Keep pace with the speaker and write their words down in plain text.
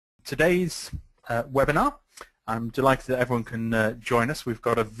today's webinar. I'm delighted that everyone can join us. We've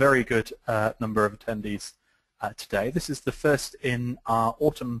got a very good number of attendees today. This is the first in our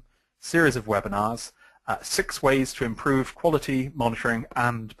autumn series of webinars, 6 ways to improve quality monitoring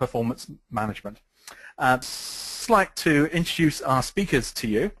and performance management. I'd just like to introduce our speakers to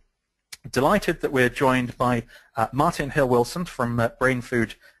you. Delighted that we're joined by Martin Hill-Wilson from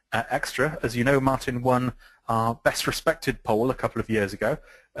Brainfood Extra. As you know, Martin won our best respected poll a couple of years ago.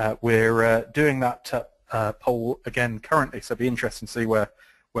 We're doing that poll again currently, so it'll be interesting to see where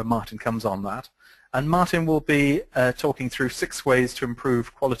Martin comes on that. And Martin will be talking through 6 ways to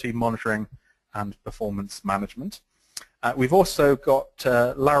improve quality monitoring and performance management. We've also got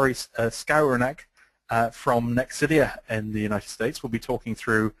Larry Skowronek from Nexidia in the United States. We'll be talking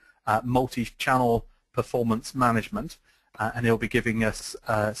through multi-channel performance management, and he'll be giving us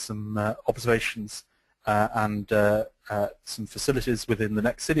some observations and some facilities within the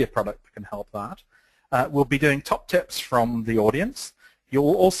Nexidia product that can help that. We'll be doing top tips from the audience.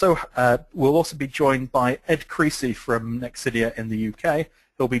 We'll also be joined by Ed Creasy from Nexidia in the UK.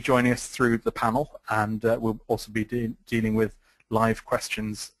 He'll be joining us through the panel, and we'll also be dealing with live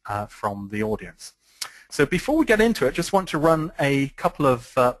questions from the audience. So before we get into it, just want to run a couple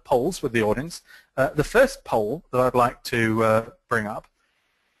of polls with the audience. The first poll that I'd like to bring up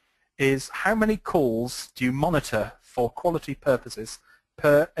is how many calls do you monitor for quality purposes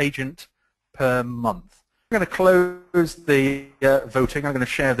per agent per month? I'm going to close the voting. I'm going to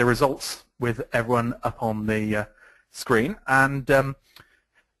share the results with everyone up on the screen. And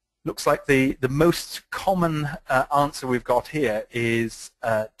looks like the most common answer we've got here is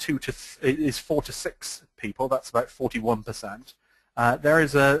 4 to 6 people. That's about 41%. There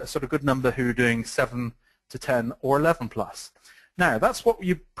is a sort of good number who are doing 7 to 10 or 11 plus. Now, that's what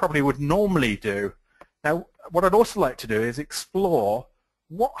you probably would normally do. Now, what I'd also like to do is explore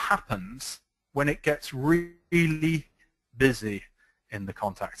what happens when it gets really busy in the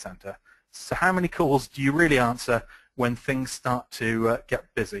contact center. So how many calls do you really answer when things start to get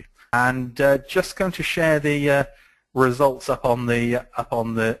busy? And just going to share the results up on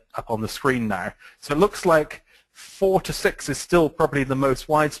the screen now. So it looks like 4 to 6 is still probably the most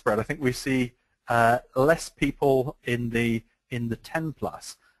widespread. I think we see less people in the 10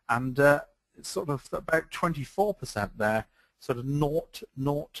 plus, and it's sort of about 24% there, sort of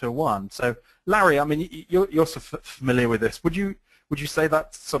 0 to 1. So Larry, I mean, you're so familiar with this. Would you say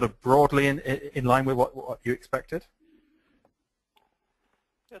that's sort of broadly in line with what you expected?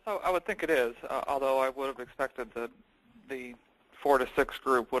 Yes, I would think it is, although I would have expected that the 4 to 6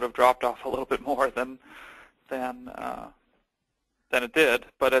 group would have dropped off a little bit more than it did.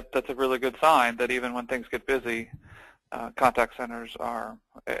 But that's a really good sign that even when things get busy, contact centers are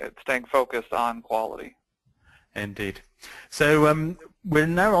staying focused on quality. Indeed. So we're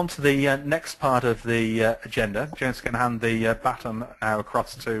now on to the next part of the agenda. James going to hand the baton now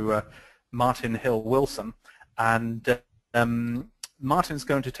across to Martin Hill-Wilson, and Martin's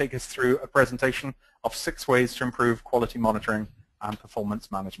going to take us through a presentation of 6 ways to improve quality monitoring and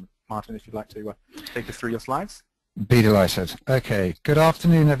performance management. Martin, if you'd like to take us through your slides. Be delighted. Okay, good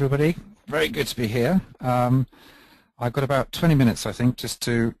afternoon, everybody. Very good to be here. I've got about 20 minutes, I think, just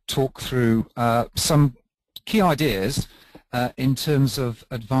to talk through some key ideas in terms of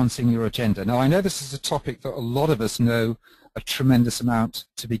advancing your agenda. Now, I know this is a topic that a lot of us know a tremendous amount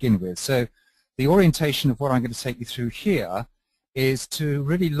to begin with. So the orientation of what I'm going to take you through here is to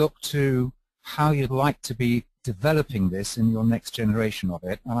really look to how you'd like to be developing this in your next generation of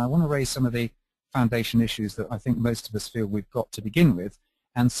it. And I want to raise some of the foundation issues that I think most of us feel we've got to begin with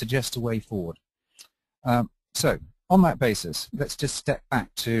and suggest a way forward. So on that basis, let's just step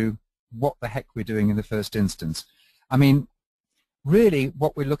back to what the heck we're doing in the first instance. I mean, really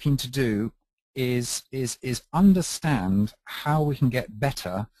what we're looking to do is understand how we can get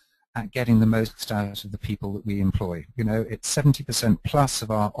better at getting the most out of the people that we employ. You know, it's 70% plus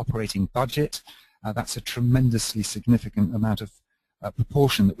of our operating budget. That's a tremendously significant amount of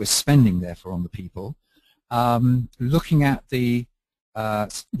proportion that we're spending therefore on the people. Looking at the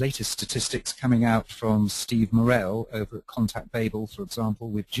latest statistics coming out from Steve Morell over at Contact Babel, for example,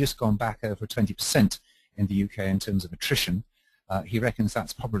 we've just gone back over 20% in the UK in terms of attrition. He reckons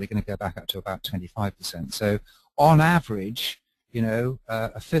that's probably going to go back up to about 25%. So on average, you know,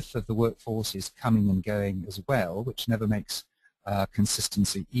 a fifth of the workforce is coming and going as well, which never makes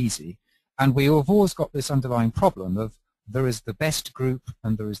consistency easy. And we have always got this underlying problem of there is the best group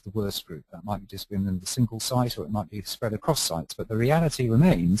and there is the worst group. That might be just within the single site, or it might be spread across sites. But the reality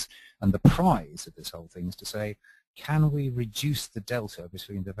remains, and the prize of this whole thing is to say, can we reduce the delta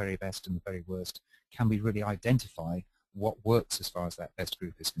between the very best and the very worst? Can we really identify what works as far as that best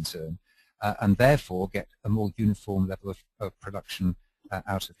group is concerned, and therefore get a more uniform level of production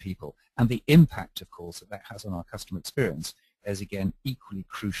out of people. And the impact, of course, that that has on our customer experience is, again, equally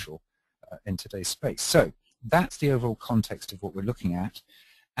crucial in today's space. So that's the overall context of what we're looking at.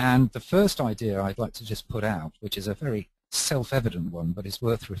 And the first idea I'd like to just put out, which is a very self-evident one, but is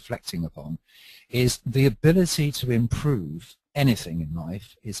worth reflecting upon, is the ability to improve anything in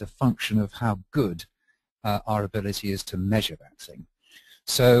life is a function of how good our ability is to measure that thing.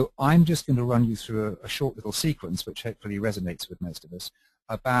 So I'm just going to run you through a short little sequence, which hopefully resonates with most of us,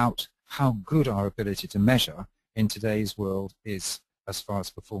 about how good our ability to measure in today's world is as far as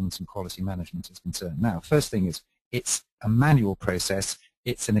performance and quality management is concerned. Now, first thing is, it's a manual process.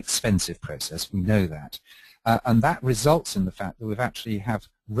 It's an expensive process. We know that. And that results in the fact that we actually have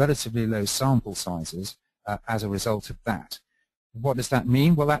relatively low sample sizes as a result of that. What does that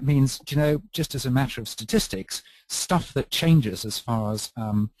mean? Well, that means, just as a matter of statistics, stuff that changes as far as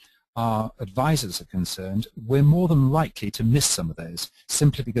our advisors are concerned, we're more than likely to miss some of those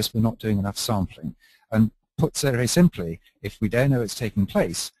simply because we're not doing enough sampling. And put very simply, if we don't know it's taking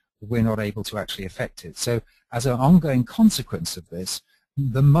place, we're not able to actually affect it. So as an ongoing consequence of this,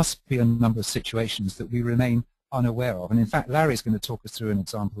 there must be a number of situations that we remain unaware of. And in fact, Larry's going to talk us through an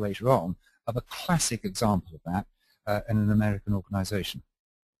example later on of a classic example of that in an American organization.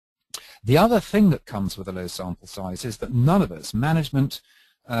 The other thing that comes with a low sample size is that none of us, management,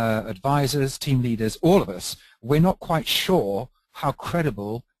 advisors, team leaders, all of us, we're not quite sure how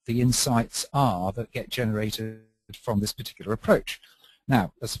credible the insights are that get generated from this particular approach.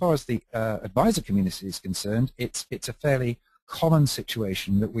 Now, as far as the advisor community is concerned, it's a fairly common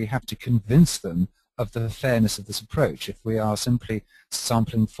situation that we have to convince them of the fairness of this approach. If we are simply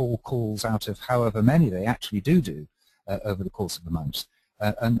sampling 4 calls out of however many they actually do over the course of a month,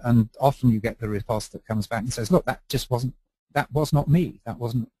 and often you get the repulse that comes back and says, look, that was not me, that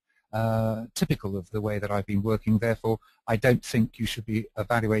wasn't typical of the way that I've been working, therefore I don't think you should be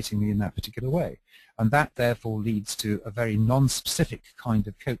evaluating me in that particular way. And that therefore leads to a very non-specific kind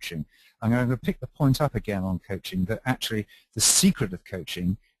of coaching. I'm going to pick the point up again on coaching, that actually the secret of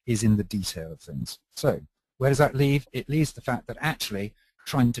coaching is in the detail of things. So where does that leave? It leaves the fact that actually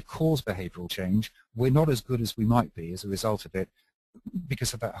trying to cause behavioral change, we're not as good as we might be as a result of it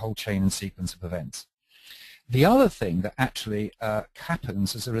because of that whole chain and sequence of events. The other thing that actually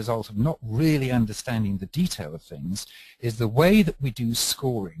happens as a result of not really understanding the detail of things is the way that we do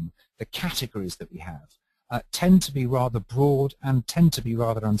scoring, the categories that we have, tend to be rather broad and tend to be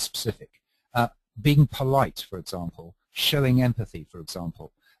rather unspecific. Being polite, for example, showing empathy, for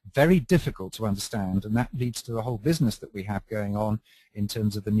example, very difficult to understand, and that leads to the whole business that we have going on in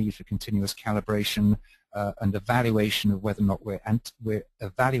terms of the need for continuous calibration and evaluation of whether or not we're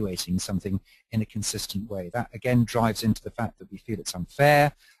evaluating something in a consistent way. That again drives into the fact that we feel it's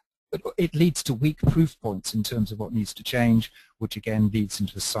unfair, but it leads to weak proof points in terms of what needs to change, which again leads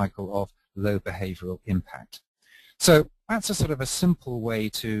into a cycle of low behavioral impact. So that's a sort of a simple way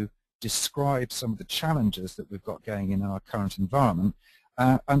to describe some of the challenges that we've got going in our current environment.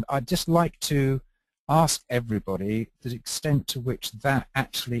 And I'd just like to ask everybody the extent to which that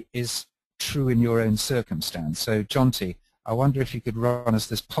actually is true in your own circumstance. So, Jonty, I wonder if you could run us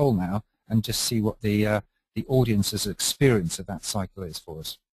this poll now and just see what the audience's experience of that cycle is for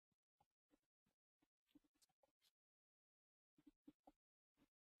us.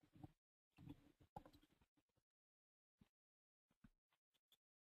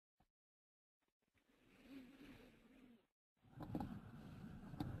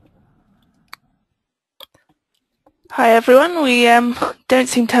 Hi everyone, we don't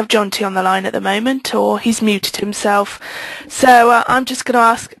seem to have Jonty on the line at the moment, or he's muted himself. So I'm just going to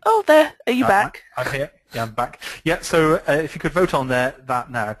ask, oh there, are you back? I'm here, yeah I'm back. Yeah, so if you could vote on that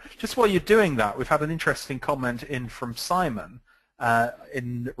now. Just while you're doing that, we've had an interesting comment in from Simon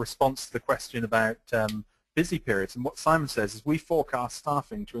in response to the question about busy periods. And what Simon says is we forecast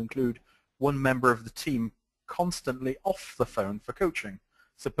staffing to include one member of the team constantly off the phone for coaching.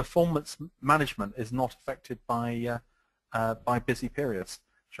 So performance management is not affected by busy periods,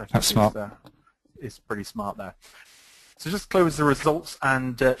 which I think is pretty smart there. So just close the results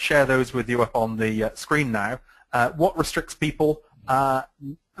and share those with you up on the screen now. What restricts people?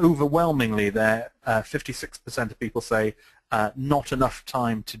 Overwhelmingly, there 56% of people say not enough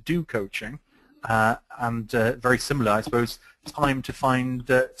time to do coaching, and very similar, I suppose, time to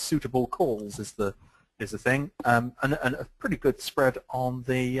find suitable calls is the thing, and a pretty good spread on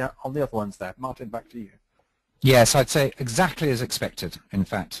the other ones there. Martin, back to you. Yes, I'd say exactly as expected, in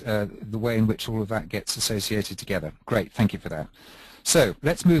fact, the way in which all of that gets associated together. Great, thank you for that. So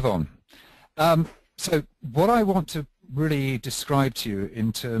let's move on. So what I want to really describe to you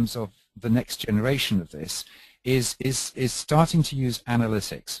in terms of the next generation of this is starting to use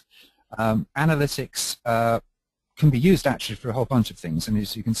analytics. Analytics can be used actually for a whole bunch of things, and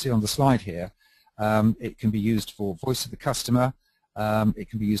as you can see on the slide here, it can be used for voice of the customer, it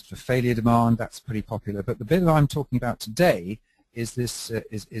can be used for failure demand, that's pretty popular, but the bit that I'm talking about today is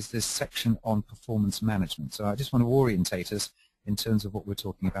this section on performance management. So I just want to orientate us in terms of what we're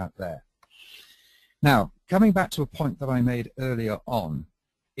talking about there. Now, coming back to a point that I made earlier on,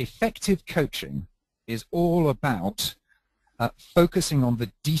 effective coaching is all about focusing on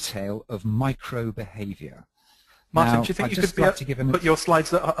the detail of micro behavior. Martin, now, do you think I'd you just could like to give put your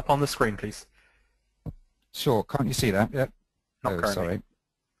slides up on the screen, please? Sure, can't you see that? Yep. Not currently. Sorry.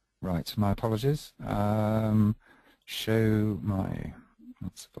 Right, my apologies. Show my,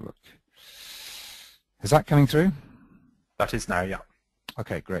 let's have a look. Is that coming through? That is now, yeah.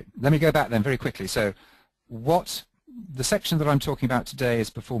 Okay, great. Let me go back then very quickly. So the section that I'm talking about today is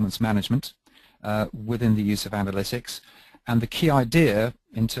performance management within the use of analytics. And the key idea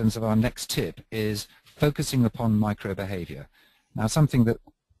in terms of our next tip is focusing upon micro behavior. Now, something that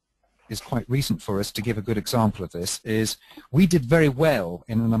is quite recent for us to give a good example of this is we did very well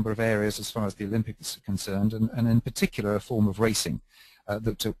in a number of areas as far as the Olympics are concerned, and in particular a form of racing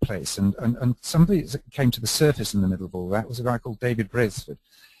that took place. And somebody that came to the surface in the middle of all that was a guy called David Brainfood.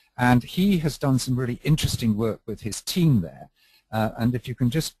 And he has done some really interesting work with his team there. And if you can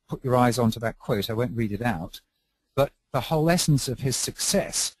just put your eyes onto that quote, I won't read it out, but the whole essence of his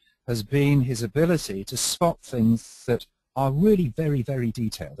success has been his ability to spot things that are really very, very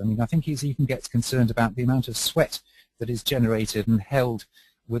detailed. I mean, I think he even gets concerned about the amount of sweat that is generated and held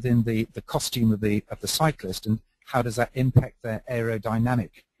within the costume of the cyclist, and how does that impact their aerodynamic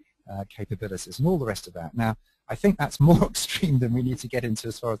capabilities and all the rest of that. Now, I think that's more extreme than we need to get into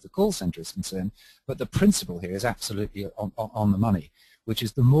as far as the call center is concerned, but the principle here is absolutely on the money, which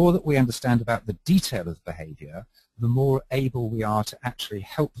is the more that we understand about the detail of behavior, the more able we are to actually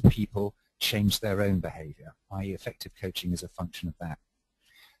help people change their own behavior, i.e. effective coaching is a function of that.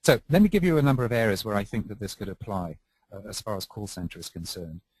 So let me give you a number of areas where I think that this could apply as far as call center is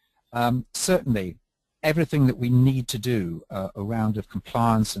concerned. Certainly, everything that we need to do around of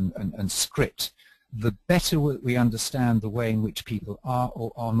compliance and script, the better we understand the way in which people are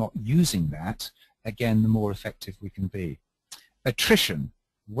or are not using that, again, the more effective we can be. Attrition,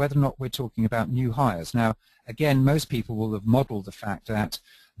 whether or not we're talking about new hires. Now, again, most people will have modeled the fact that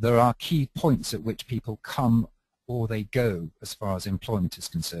there are key points at which people come or they go as far as employment is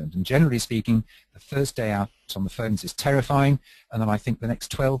concerned. And generally speaking, the first day out on the phones is terrifying, and then I think the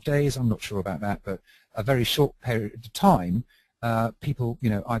next 12 days, I'm not sure about that, but a very short period of time, people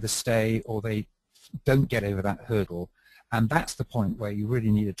either stay or they don't get over that hurdle. And that's the point where you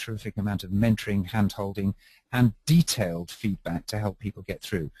really need a terrific amount of mentoring, hand-holding, and detailed feedback to help people get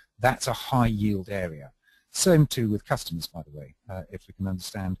through. That's a high-yield area. Same too with customers, by the way, if we can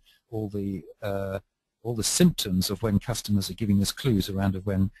understand all the symptoms of when customers are giving us clues around of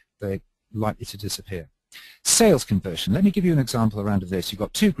when they're likely to disappear. Sales conversion. Let me give you an example around of this. You've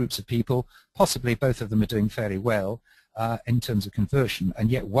got two groups of people, possibly both of them are doing fairly well in terms of conversion,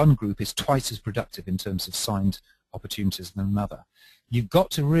 and yet one group is twice as productive in terms of signed opportunities than another. You've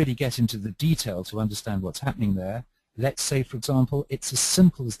got to really get into the detail to understand what's happening there. Let's say, for example, it's as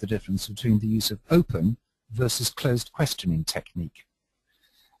simple as the difference between the use of open versus closed questioning technique.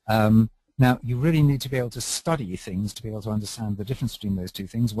 Now, you really need to be able to study things to be able to understand the difference between those two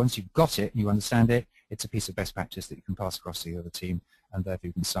things. Once you've got it and you understand it, it's a piece of best practice that you can pass across to the other team, and therefore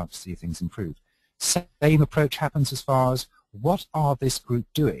you can start to see things improve. Same approach happens as far as what are this group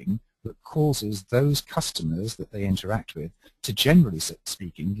doing that causes those customers that they interact with to, generally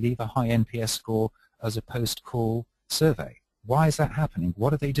speaking, leave a high NPS score as a post-call survey. Why is that happening?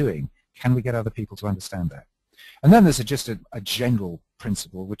 What are they doing? Can we get other people to understand that? And then there's just a general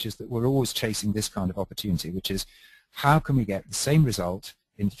principle, which is that we're always chasing this kind of opportunity, which is how can we get the same result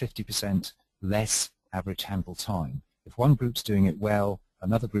in 50% less average handle time? If one group's doing it well,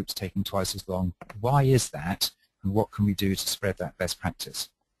 another group's taking twice as long, why is that? And what can we do to spread that best practice?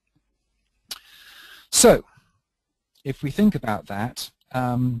 So, if we think about that,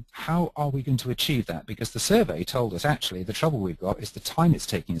 how are we going to achieve that? Because the survey told us actually the trouble we've got is the time it's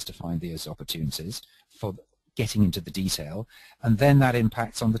taking us to find these opportunities for getting into the detail, and then that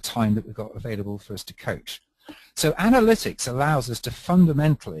impacts on the time that we've got available for us to coach. So analytics allows us to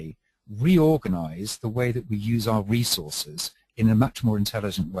fundamentally reorganize the way that we use our resources in a much more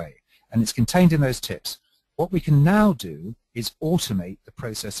intelligent way, and it's contained in those tips. What we can now do is automate the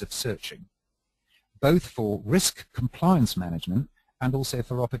process of searching, both for risk compliance management and also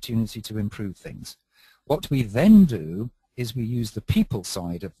for opportunity to improve things. What we then do is we use the people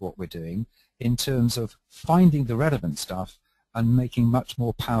side of what we're doing in terms of finding the relevant stuff and making much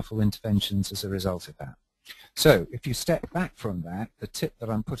more powerful interventions as a result of that. So if you step back from that, the tip that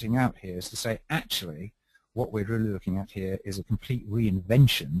I'm putting out here is to say, actually, what we're really looking at here is a complete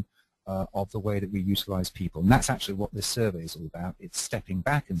reinvention of the way that we utilize people. And that's actually what this survey is all about. It's stepping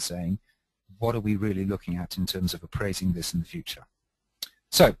back and saying, what are we really looking at in terms of appraising this in the future?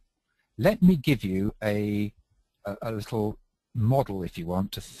 So let me give you a little model, if you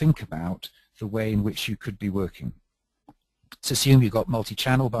want, to think about the way in which you could be working. Let's assume you've got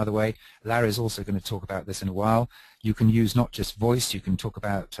multi-channel, by the way. Larry's also going to talk about this in a while. You can use not just voice, you can talk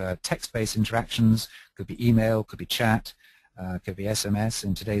about text-based interactions, could be email, could be chat, could be SMS.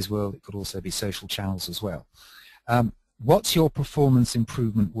 In today's world, it could also be social channels as well. What's your performance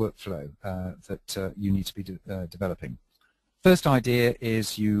improvement workflow that you need to be developing? First idea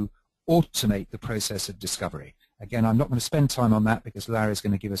is you automate the process of discovery. Again, I'm not going to spend time on that because Larry's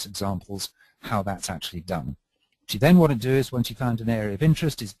going to give us examples how that's actually done. What you then want to do is, once you found an area of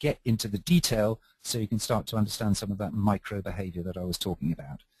interest, is get into the detail so you can start to understand some of that micro behavior that I was talking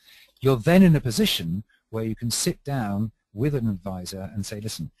about. You're then in a position where you can sit down with an advisor and say,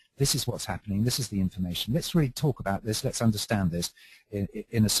 listen, this is what's happening, this is the information, let's really talk about this, let's understand this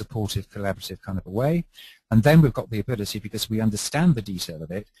in a supportive, collaborative kind of a way. And then we've got the ability, because we understand the detail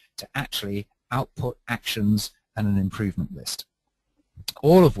of it, to actually output actions and an improvement list.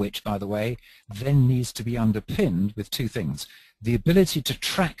 All of which, by the way, then needs to be underpinned with two things. The ability to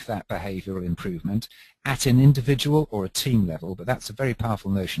track that behavioral improvement at an individual or a team level, but that's a very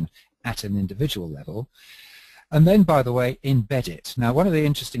powerful notion, at an individual level. And then, by the way, embed it. Now, one of the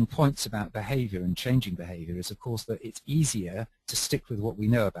interesting points about behavior and changing behavior is, of course, that it's easier to stick with what we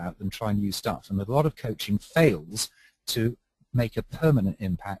know about than try new stuff. And a lot of coaching fails to make a permanent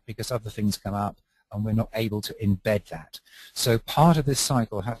impact because other things come up and we're not able to embed that. So part of this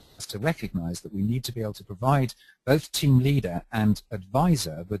cycle has to recognize that we need to be able to provide both team leader and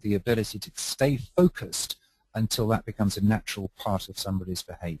advisor with the ability to stay focused until that becomes a natural part of somebody's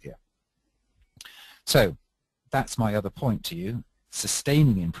behavior. So that's my other point to you.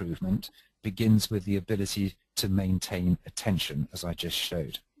 Sustaining improvement begins with the ability to maintain attention, as I just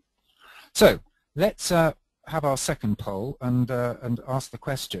showed. So let's have our second poll and ask the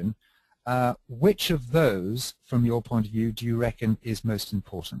question, which of those, from your point of view, do you reckon is most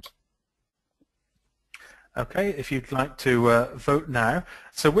important? Okay, if you'd like to vote now.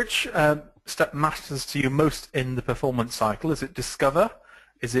 So which step matters to you most in the performance cycle? Is it discover?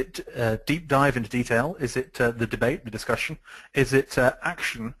 Is it deep dive into detail? Is it the debate, the discussion? Is it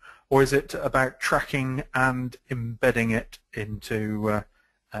action? Or is it about tracking and embedding it into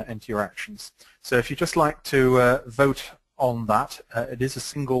your actions? So if you'd just like to vote on that, it is a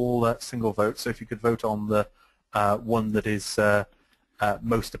single vote. So if you could vote on the one that is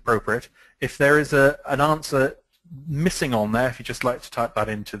most appropriate. If there is an answer missing on there, if you'd just like to type that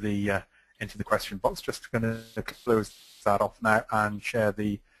into the question box, just going to close that off now and share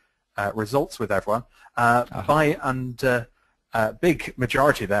the results with everyone. By and big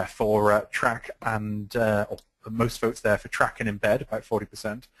majority there for track and or most votes there for track and embed, about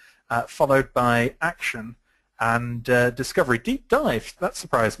 40%, followed by action and discovery. Deep dive, that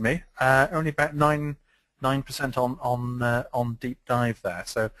surprised me. Only about 9% on deep dive there.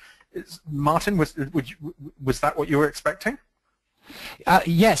 So, Martin, was that what you were expecting?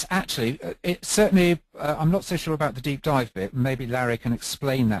 Yes, actually, it certainly. I'm not so sure about the deep dive bit. Maybe Larry can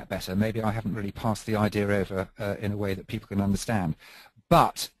explain that better. Maybe I haven't really passed the idea over in a way that people can understand.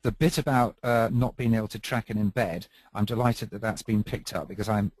 But the bit about not being able to track and embed, I'm delighted that that's been picked up, because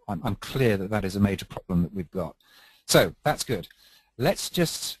I'm clear that that is a major problem that we've got. So that's good. Let's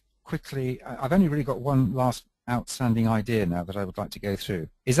just quickly. I've only really got one last outstanding idea now that I would like to go through.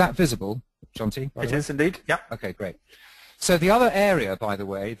 Is that visible, Jonty? It is indeed. Yeah. Okay, great. So the other area, by the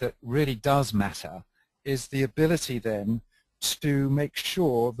way, that really does matter is the ability then to make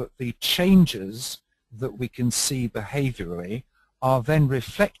sure that the changes that we can see behaviorally are then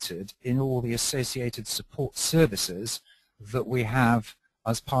reflected in all the associated support services that we have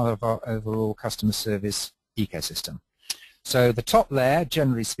as part of our overall customer service ecosystem. So the top layer,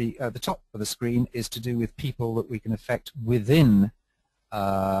 generally speaking, the top of the screen is to do with people that we can affect within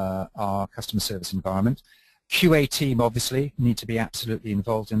our customer service environment. QA team, obviously, need to be absolutely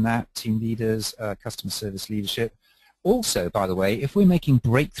involved in that, team leaders, customer service leadership. Also, by the way, if we're making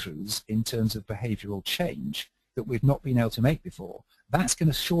breakthroughs in terms of behavioral change that we've not been able to make before, that's going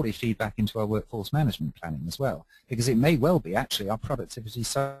to surely feed back into our workforce management planning as well, because it may well be actually our productivity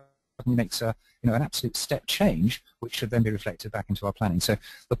suddenly makes an absolute step change, which should then be reflected back into our planning. So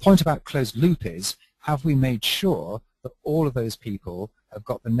the point about closed loop is have we made sure that all of those people have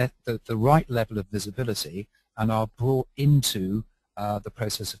got the right level of visibility and are brought into the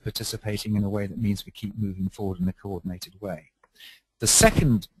process of participating in a way that means we keep moving forward in a coordinated way. The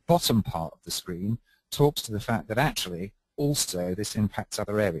second bottom part of the screen talks to the fact that actually also this impacts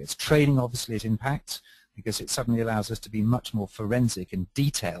other areas. Training, obviously, it impacts because it suddenly allows us to be much more forensic and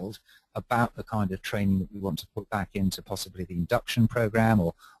detailed about the kind of training that we want to put back into possibly the induction program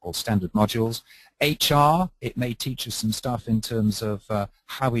or standard modules. HR, it may teach us some stuff in terms of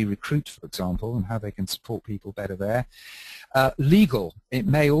how we recruit, for example, and how they can support people better there. Legal, it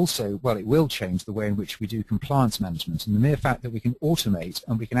may also, well, it will change the way in which we do compliance management, and the mere fact that we can automate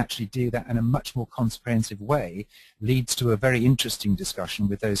and we can actually do that in a much more comprehensive way leads to a very interesting discussion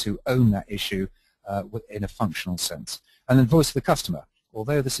with those who own that issue in a functional sense. And then voice of the customer.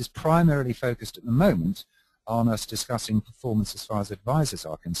 Although this is primarily focused at the moment on us discussing performance as far as advisors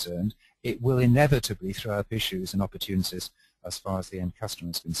are concerned, it will inevitably throw up issues and opportunities as far as the end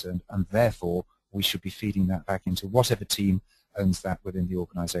customer is concerned, and therefore we should be feeding that back into whatever team owns that within the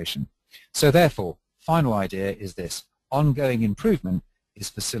organization. So therefore, final idea is this: ongoing improvement is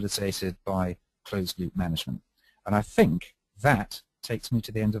facilitated by closed-loop management. And I think that takes me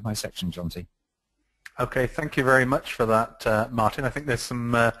to the end of my section, Jonty. Okay, thank you very much for that, Martin. I think there's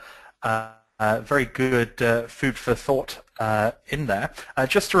some very good food for thought in there.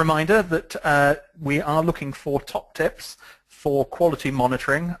 Just a reminder that we are looking for top tips for quality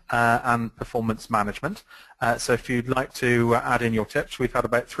monitoring and performance management. So if you'd like to add in your tips, we've had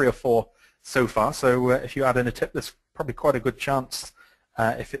about 3 or 4 so far. So if you add in a tip, there's probably quite a good chance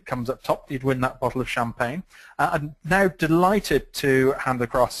if it comes up top, you'd win that bottle of champagne. I'm now delighted to hand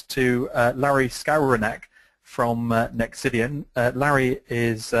across to Larry Skowronek from Nexidia. Larry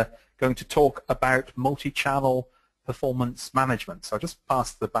is going to talk about multi-channel performance management. So I'll just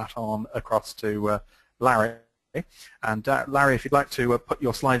pass the baton across to Larry. And Larry, if you'd like to put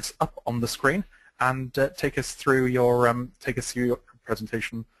your slides up on the screen and take us through your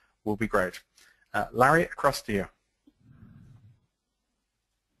presentation, will be great. Larry, across to you.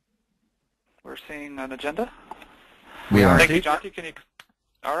 We're seeing an agenda. We are. Thank you, Jonty. Can you?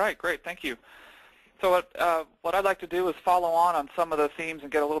 All right, great. Thank you. So what I'd like to do is follow on some of the themes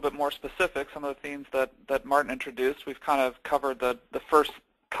and get a little bit more specific. Some of the themes that Martin introduced. We've kind of covered the first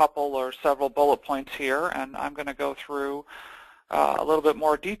couple or several bullet points here, and I'm going to go through a little bit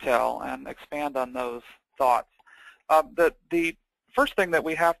more detail and expand on those thoughts. The first thing that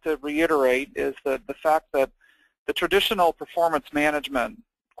we have to reiterate is the fact that the traditional performance management,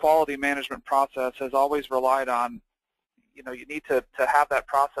 quality management process has always relied on, you need to have that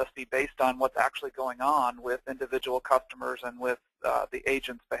process be based on what's actually going on with individual customers and with the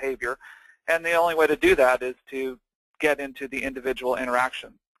agent's behavior. And the only way to do that is to get into the individual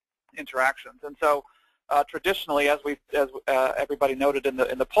interactions. And so traditionally, as everybody noted in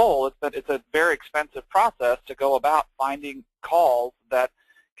the poll, it's a very expensive process to go about finding calls that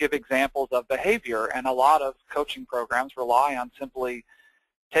give examples of behavior, and a lot of coaching programs rely on simply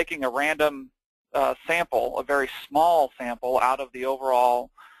taking a random sample, a very small sample out of the overall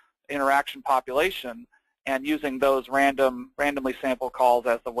interaction population, and using those randomly sampled calls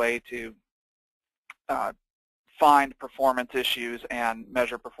as the way to find performance issues and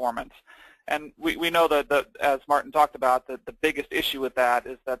measure performance. And we know that, as Martin talked about, that the biggest issue with that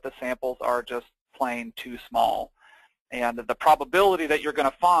is that the samples are just plain too small. And the probability that you're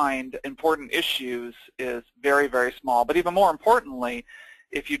going to find important issues is very, very small. But even more importantly,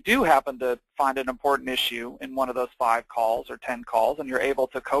 if you do happen to find an important issue in one of those 5 calls or 10 calls and you're able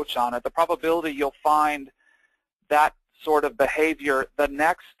to coach on it, the probability you'll find that sort of behavior the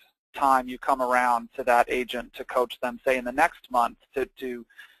next time you come around to that agent to coach them, say in the next month, to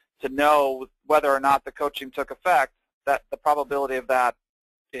know whether or not the coaching took effect, that the probability of that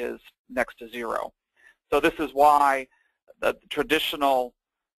is next to 0. So this is why the traditional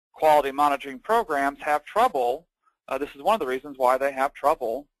quality monitoring programs have trouble. This is one of the reasons why they have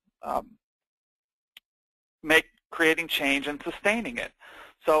trouble creating change and sustaining it.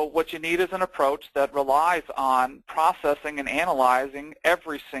 So what you need is an approach that relies on processing and analyzing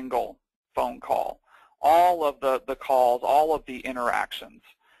every single phone call, all of the calls, all of the interactions,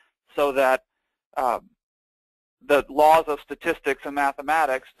 so that the laws of statistics and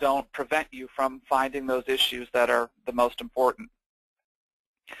mathematics don't prevent you from finding those issues that are the most important.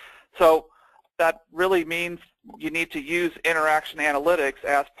 So that really means you need to use interaction analytics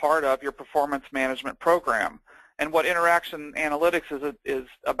as part of your performance management program. And what interaction analytics is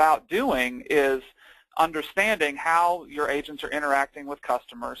about doing is understanding how your agents are interacting with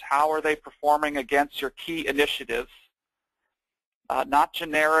customers, how are they performing against your key initiatives, not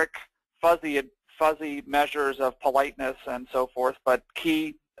generic, fuzzy fuzzy measures of politeness and so forth, but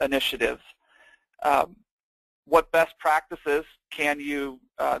key initiatives. What best practices can you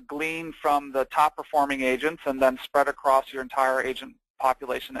glean from the top performing agents and then spread across your entire agent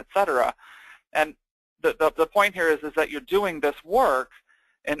population, et cetera? And the point here is that you're doing this work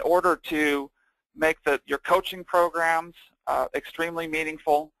in order to make your coaching programs extremely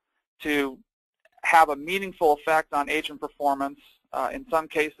meaningful, to have a meaningful effect on agent performance. In some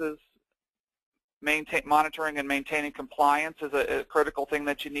cases, monitoring and maintaining compliance is a critical thing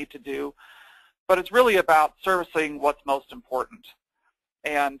that you need to do. But it's really about servicing what's most important.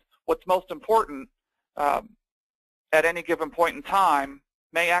 And what's most important at any given point in time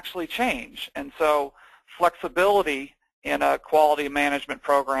may actually change. And so flexibility in a quality management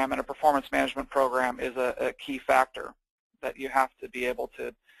program and a performance management program is a key factor that you have to be able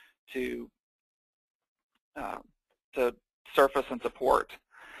to surface and support.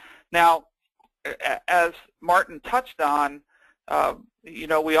 Now, as Martin touched on,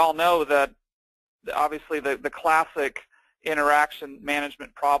 we all know that obviously the classic interaction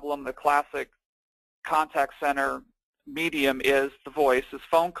management problem, the classic contact center medium is the voice, is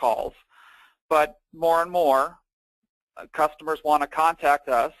phone calls. But more and more, customers want to contact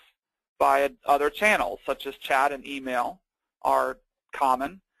us via other channels, such as chat and email are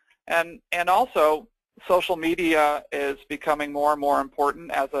common. And also, social media is becoming more and more important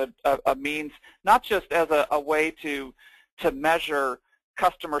as a means, not just as a way to measure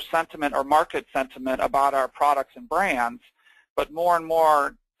customer sentiment or market sentiment about our products and brands, but more and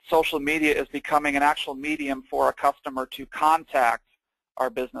more social media is becoming an actual medium for a customer to contact our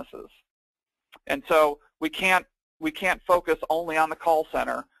businesses. And so we can't focus only on the call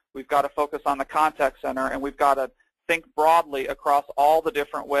center. We've got to focus on the contact center, and we've got to think broadly across all the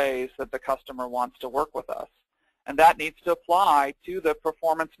different ways that the customer wants to work with us. And that needs to apply to the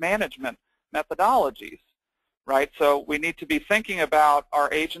performance management methodologies, right? So we need to be thinking about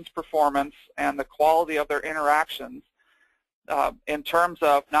our agents' performance and the quality of their interactions in terms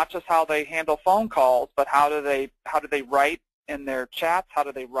of not just how they handle phone calls, but how do they write in their chats, how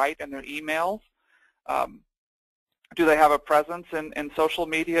do they write in their emails, do they have a presence in social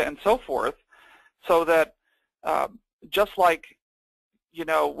media and so forth, so that just like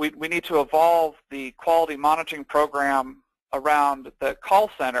we need to evolve the quality monitoring program around the call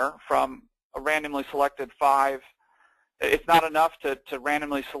center from a randomly selected 5. It's not enough to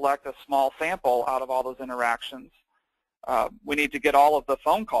randomly select a small sample out of all those interactions. We need to get all of the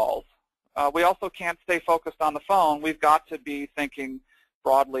phone calls. We also can't stay focused on the phone. We've got to be thinking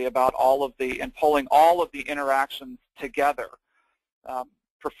broadly about all of and pulling all of the interactions together.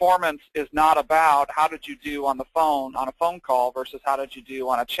 Performance is not about how did you do on a phone call versus how did you do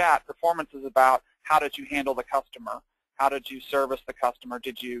on a chat. Performance is about how did you handle the customer, how did you service the customer,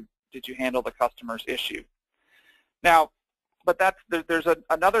 did you handle the customer's issue. Now, but there's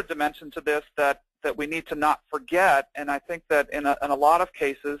another dimension to this that we need to not forget, and I think that in a lot of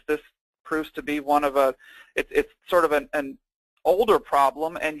cases this proves to be one of it's sort of an older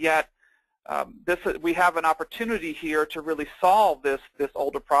problem, and yet we have an opportunity here to really solve this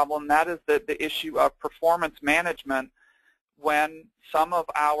older problem. That is the issue of performance management when some of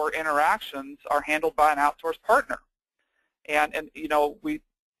our interactions are handled by an outsourced partner. And you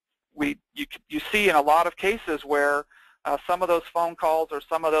see in a lot of cases where some of those phone calls or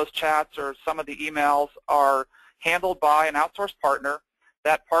some of those chats or some of the emails are handled by an outsourced partner.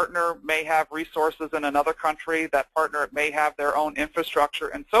 That partner may have resources in another country. That partner may have their own infrastructure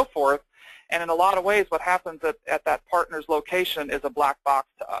and so forth. And in a lot of ways, what happens at that partner's location is a black box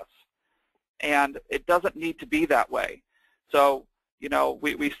to us. And it doesn't need to be that way. So,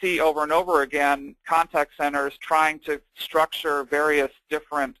 we see over and over again contact centers trying to structure various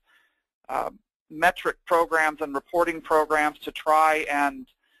different metric programs and reporting programs to try and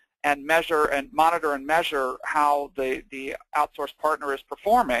measure and monitor and measure how the outsourced partner is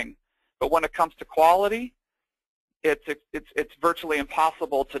performing. But when it comes to quality, it's virtually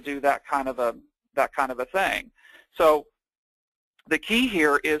impossible to do that kind of a thing. So the key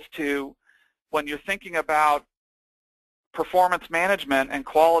here is when you're thinking about performance management and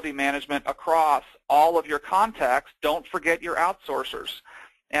quality management across all of your contacts, don't forget your outsourcers.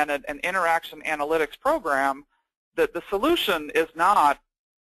 And an interaction analytics program, the solution is not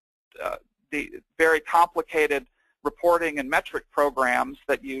the very complicated reporting and metric programs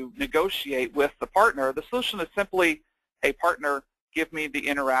that you negotiate with the partner. The solution is simply, hey, partner, give me the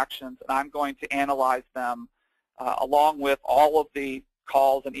interactions, and I'm going to analyze them along with all of the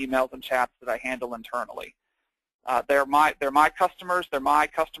calls and emails and chats that I handle internally. They're my customers. They're my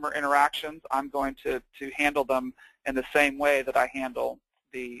customer interactions. I'm going to handle them in the same way that I handle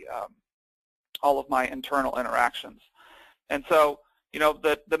the all of my internal interactions. And so,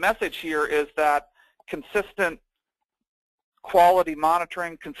 the message here is that consistent quality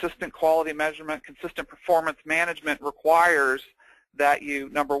monitoring, consistent quality measurement, consistent performance management requires that you,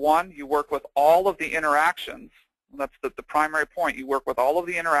 number one, you work with all of the interactions. That's the primary point. You work with all of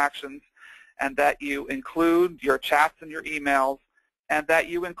the interactions, and that you include your chats and your emails, and that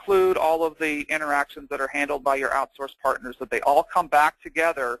you include all of the interactions that are handled by your outsourced partners, that they all come back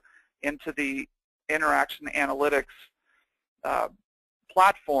together into the interaction analytics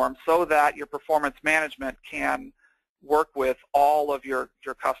platform so that your performance management can work with all of your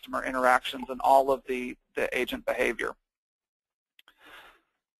customer interactions and all of the agent behavior.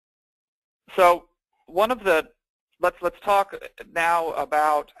 So let's talk now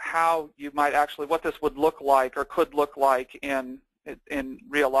about how you might actually, what this would look like or could look like in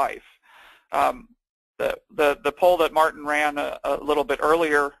real life. The poll that Martin ran a little bit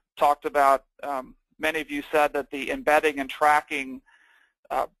earlier talked about, many of you said that the embedding and tracking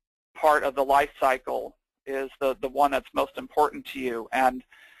part of the life cycle is the one that's most important to you. And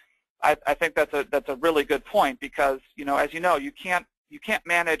I think that's a really good point, because as you know, you can't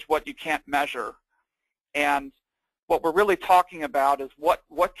manage what you can't measure. And what we're really talking about is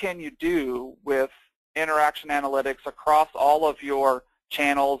what can you do with interaction analytics across all of your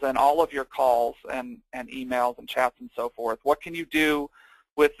channels and all of your calls and emails and chats and so forth. What can you do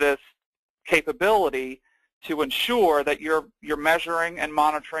with this capability to ensure that you're measuring and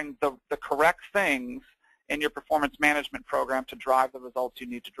monitoring the correct things in your performance management program to drive the results you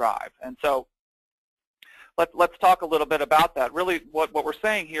need to drive? And so let's talk a little bit about that. Really what we're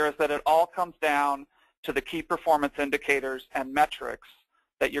saying here is that it all comes down to the key performance indicators and metrics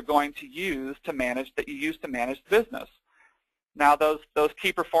that you're going to use to manage, that you use to manage the business. Now those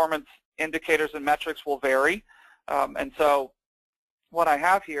key performance indicators and metrics will vary, and so what I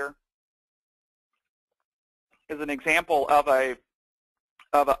have here is an example of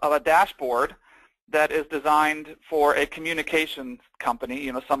a dashboard that is designed for a communications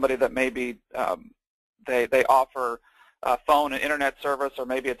company, somebody that maybe they offer phone and internet service, or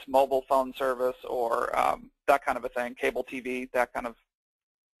maybe it's mobile phone service, or that kind of a thing, cable TV, that kind of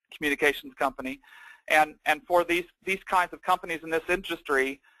communications company. And for these kinds of companies in this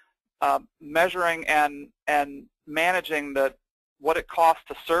industry, measuring and managing what it costs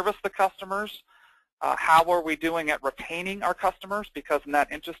to service the customers, how are we doing at retaining our customers, because in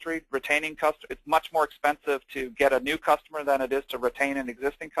that industry, retaining customers, it's much more expensive to get a new customer than it is to retain an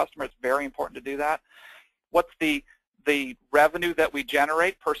existing customer. It's very important to do that. What's the revenue that we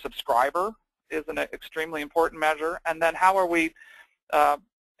generate per subscriber is an extremely important measure. And then how are we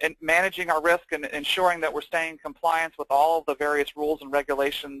in managing our risk and ensuring that we're staying in compliance with all of the various rules and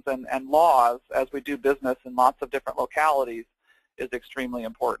regulations and laws as we do business in lots of different localities is extremely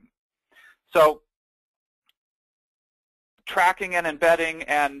important. So tracking and embedding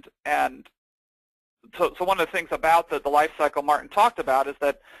and so one of the things about the life cycle Martin talked about is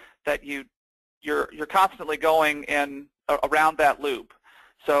that you're constantly going in around that loop.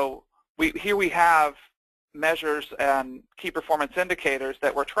 So here we have measures and key performance indicators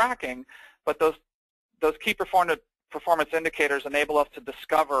that we're tracking, but those key performance indicators enable us to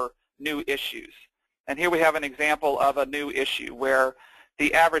discover new issues. And here we have an example of a new issue where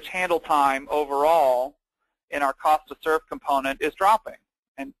the average handle time overall in our cost to serve component is dropping.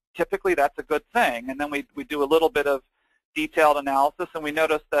 And typically that's a good thing. And then we do a little bit of detailed analysis, and we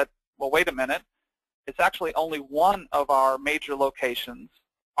notice that, well, wait a minute, it's actually only one of our major locations,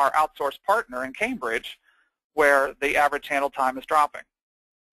 our outsourced partner in Cambridge, where the average handle time is dropping.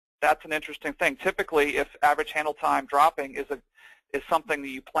 That's an interesting thing. Typically, if average handle time dropping is something that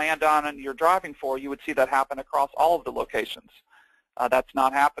you planned on and you're driving for, you would see that happen across all of the locations. That's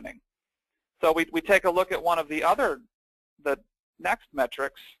not happening. So we take a look at one of the next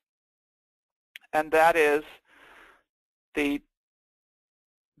metrics, and that is the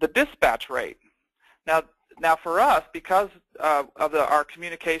dispatch rate. Now for us, because of our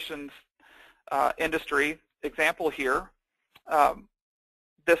communications industry example here,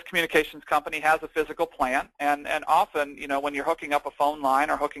 this communications company has a physical plant, and often, when you're hooking up a phone line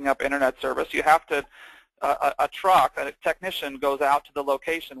or hooking up internet service, you have to, a technician goes out to the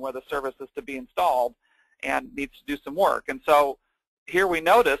location where the service is to be installed and needs to do some work. And so here we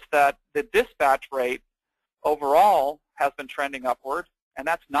notice that the dispatch rate overall has been trending upward, and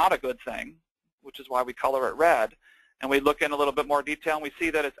that's not a good thing, which is why we color it red. And we look in a little bit more detail, and we see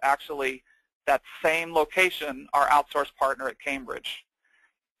that it's actually that same location, our outsourced partner at Cambridge.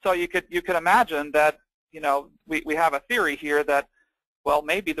 So you could imagine that, we have a theory here that, well,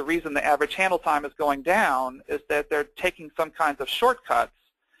 maybe the reason the average handle time is going down is that they're taking some kinds of shortcuts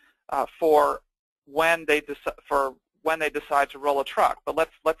for when they decide to roll a truck. But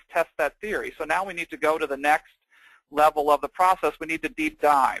let's test that theory. So now we need to go to the next level of the process. We need to deep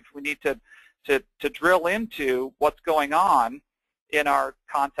dive. We need to drill into what's going on in our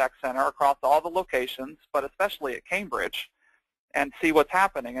contact center across all the locations, but especially at Cambridge, and see what's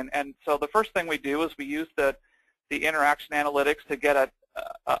happening. And so the first thing we do is we use the interaction analytics to get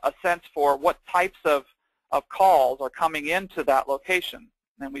a sense for what types of calls are coming into that location.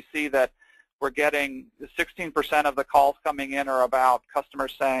 And we see that we're getting 16% of the calls coming in are about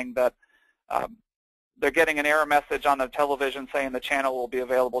customers saying that they're getting an error message on their television saying the channel will be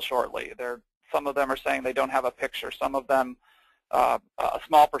available shortly. Some of them are saying they don't have a picture. Some of them, a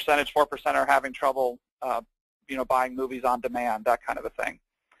small percentage, 4%, are having trouble buying movies on demand, that kind of a thing.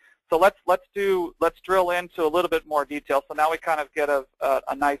 So let's drill into a little bit more detail. So now we kind of get a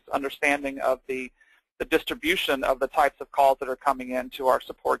nice understanding of the distribution of the types of calls that are coming into our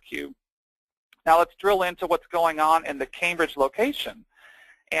support queue. Now let's drill into what's going on in the Cambridge location.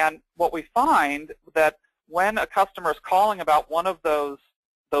 And what we find that when a customer is calling about one of those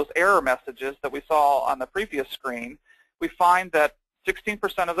error messages that we saw on the previous screen, we find that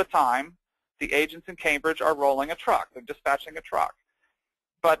 16% of the time the agents in Cambridge are rolling a truck. They're dispatching a truck.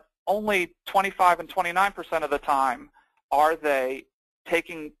 But only 25 and 29% of the time are they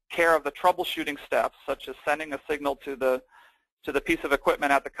taking care of the troubleshooting steps, such as sending a signal to the piece of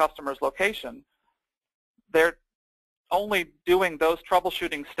equipment at the customer's location. They're only doing those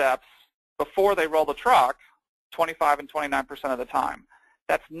troubleshooting steps before they roll the truck 25 and 29% of the time.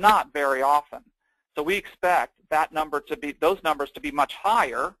 That's not very often. So we expect that number those numbers to be much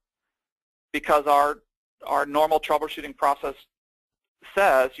higher, because our normal troubleshooting process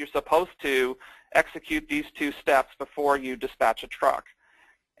says you're supposed to execute these two steps before you dispatch a truck.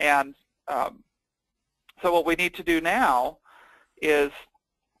 And so what we need to do now is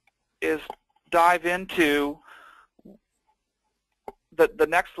dive into the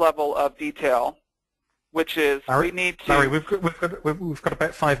next level of detail, which is we need to... Larry, we've got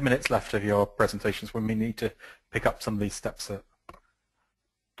about 5 minutes left of your presentations when we need to pick up some of these steps.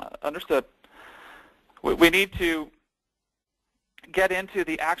 Understood. We need to get into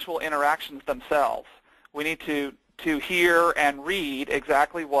the actual interactions themselves. We need to hear and read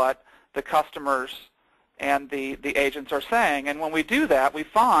exactly what the customers and the agents are saying. And when we do that, we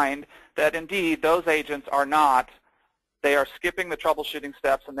find that indeed those agents are not, they are skipping the troubleshooting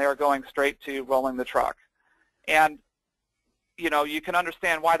steps and they are going straight to rolling the truck. And you can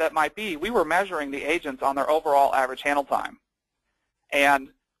understand why that might be. We were measuring the agents on their overall average handle time. And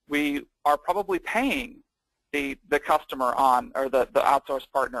we are probably paying the customer on, or the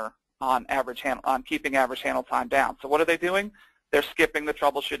outsourced partner on keeping average handle time down. So what are they doing? They're skipping the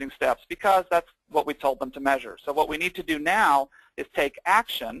troubleshooting steps because that's what we told them to measure. So what we need to do now is take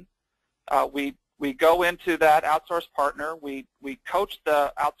action. We go into that outsourced partner. We coach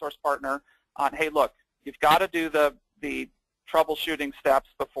the outsourced partner on, hey, look, you've got to do the troubleshooting steps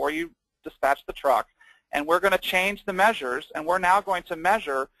before you dispatch the truck, and we're going to change the measures, and we're now going to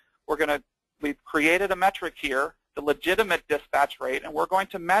measure. We've created a metric here, the legitimate dispatch rate, and we're going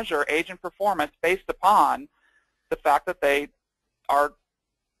to measure agent performance based upon the fact that they are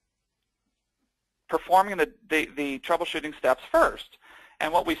performing the troubleshooting steps first.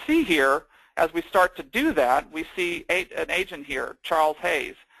 And what we see here, as we start to do that, we see an agent here, Charles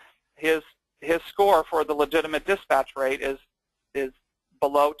Hayes. His score for the legitimate dispatch rate is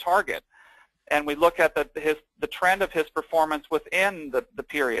below target. And we look at the trend of his performance within the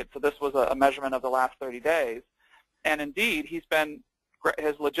period. So this was a measurement of the last 30 days. And indeed,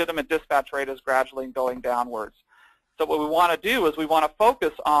 his legitimate dispatch rate is gradually going downwards. So what we want to do is we want to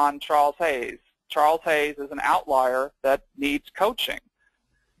focus on Charles Hayes. Charles Hayes is an outlier that needs coaching,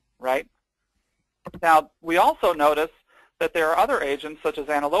 right? Now, we also notice that there are other agents, such as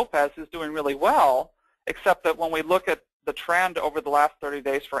Anna Lopez, who's doing really well, except that when we look at the trend over the last 30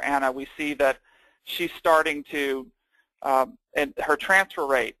 days for Anna, we see that she's starting to, and her transfer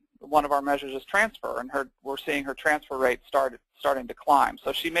rate, one of our measures is transfer, and we're seeing her transfer rate starting to climb.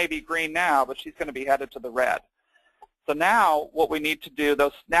 So she may be green now, but she's going to be headed to the red. So now what we need to do,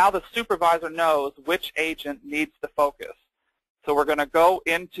 now the supervisor knows which agent needs the focus. So we're going to go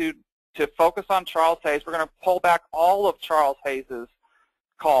into to focus on Charles Hayes. We're going to pull back all of Charles Hayes'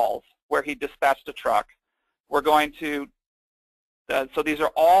 calls where he dispatched a truck. We're going to, so these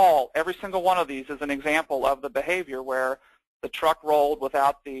are all, every single one of these is an example of the behavior where the truck rolled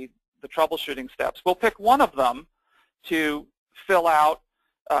without the troubleshooting steps. We'll pick one of them to fill out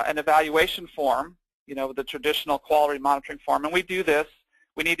an evaluation form, the traditional quality monitoring form. And we do this,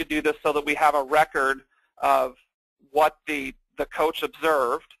 we need to do this so that we have a record of what the coach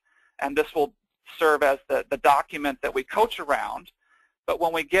observed, and this will serve as the document that we coach around. But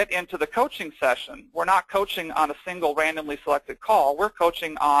when we get into the coaching session, we're not coaching on a single randomly selected call. We're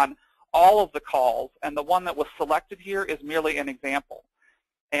coaching on all of the calls, and the one that was selected here is merely an example.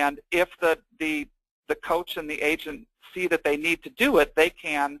 And if the coach and the agent see that they need to do it, they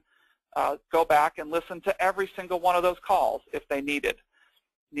can go back and listen to every single one of those calls if they need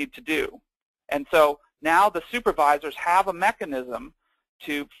to do. And so now the supervisors have a mechanism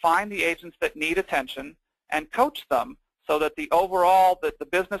to find the agents that need attention and coach them so that the overall, the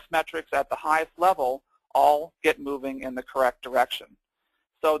business metrics at the highest level all get moving in the correct direction.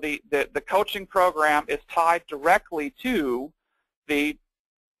 So the coaching program is tied directly to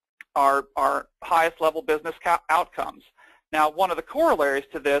our highest level business outcomes. Now, one of the corollaries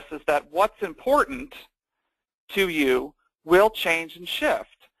to this is that what's important to you will change and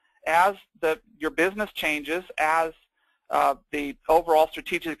shift. As your business changes, as the overall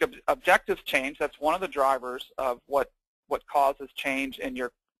strategic objectives change, that's one of the drivers of what causes change in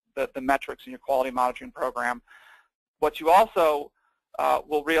the metrics in your quality monitoring program. What you also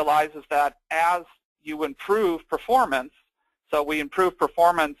will realize is that as you improve performance, so we improve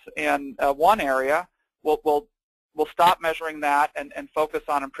performance in one area, we'll stop measuring that and focus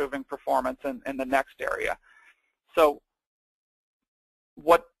on improving performance in the next area. So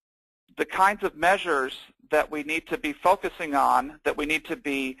what the kinds of measures that we need to be focusing on, that we need to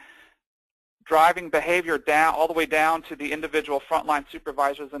be driving behavior down, all the way down to the individual frontline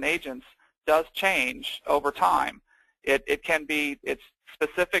supervisors and agents, does change over time. It's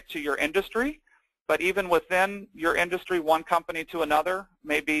specific to your industry, but even within your industry, one company to another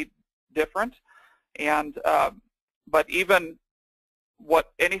may be different. And but even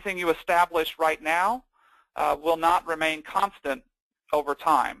anything you establish right now will not remain constant over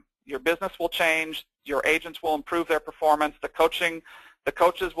time. Your business will change, your agents will improve their performance, the coaches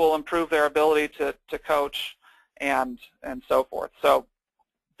will improve their ability to coach, and so forth. So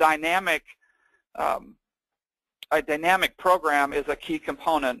a dynamic program is a key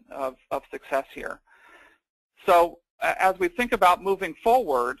component of success here. So as we think about moving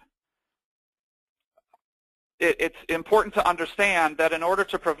forward, it's important to understand that in order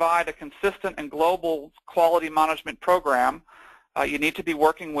to provide a consistent and global quality management program, you need to be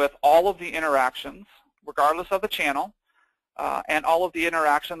working with all of the interactions, regardless of the channel, and all of the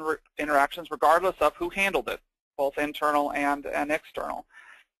interactions regardless of who handled it, both internal and external.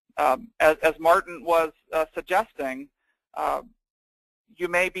 As Martin was suggesting, you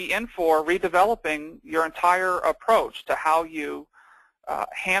may be in for redeveloping your entire approach to how you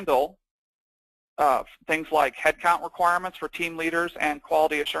handle things like headcount requirements for team leaders and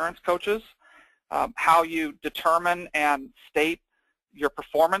quality assurance coaches, how you determine and state your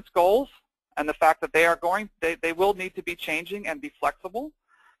performance goals, and the fact that they will need to be changing and be flexible,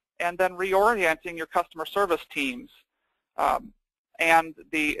 and then reorienting your customer service teams and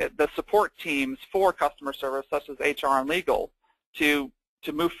the support teams for customer service, such as HR and legal, to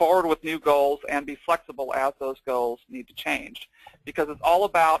move forward with new goals and be flexible as those goals need to change. Because it's all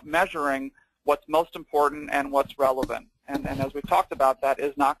about measuring what's most important and what's relevant. And as we've talked about, that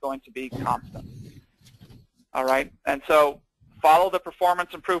is not going to be constant. All right? And so follow the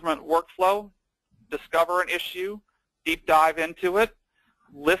performance improvement workflow, discover an issue, deep dive into it,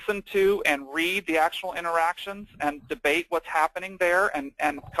 listen to and read the actual interactions and debate what's happening there and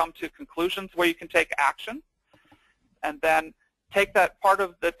come to conclusions where you can take action. And then take that part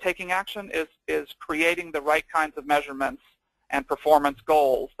of the taking action is creating the right kinds of measurements and performance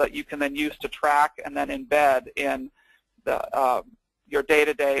goals that you can then use to track and then embed in your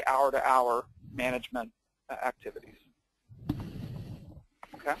day-to-day, hour-to-hour management activities.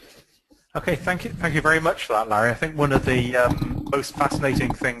 Okay. Okay, thank you very much for that, Larry. I think one of the most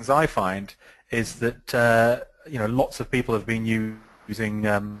fascinating things I find is that lots of people have been using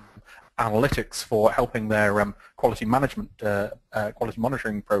analytics for helping their quality management, quality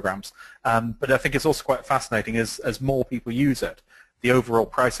monitoring programs. But I think it's also quite fascinating as more people use it, the overall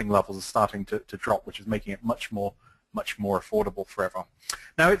pricing levels are starting to drop, which is making it much more affordable for everyone.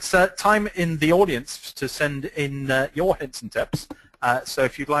 Now it's time in the audience to send in your hints and tips. So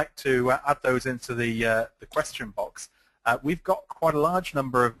if you'd like to add those into the question box, we've got quite a large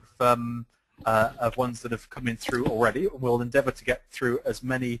number of ones that have come in through already. We'll endeavour to get through as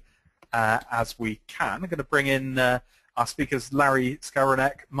many as we can. I'm going to bring in our speakers, Larry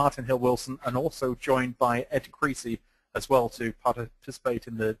Skowronek, Martin Hill-Wilson, and also joined by Ed Creasy as well to participate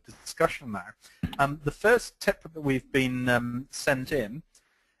in the discussion now. The first tip that we've been sent in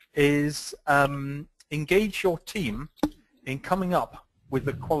is engage your team in coming up with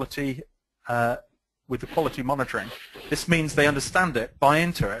the quality monitoring. This means they understand it, buy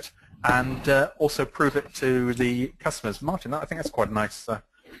into it, and also prove it to the customers. Martin, I think that's quite a nice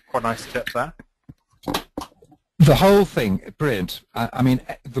tip there. The whole thing, brilliant. I mean,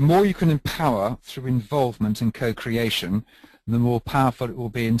 the more you can empower through involvement and co-creation, the more powerful it will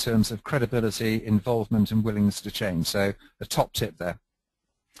be in terms of credibility, involvement, and willingness to change. So, a top tip there.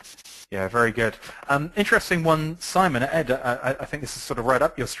 Yeah, very good. Interesting one, Simon. Ed, I think this is sort of right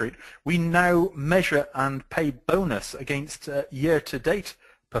up your street. We now measure and pay bonus against year-to-date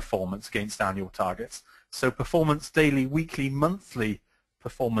performance against annual targets. So performance daily, weekly, monthly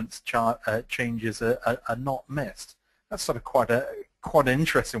performance changes are not missed. That's sort of quite an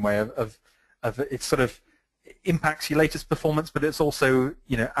interesting way of it sort of impacts your latest performance, but it's also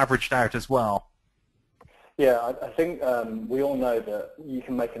averaged out as well. Yeah, I think we all know that you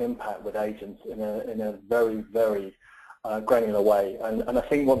can make an impact with agents in a very, very granular way, and I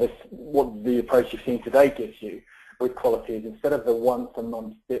think what the approach you've seen today gives you with quality is, instead of the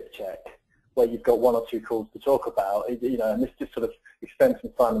once-a-month dip check where you've got 1 or 2 calls to talk about, and this just sort of extends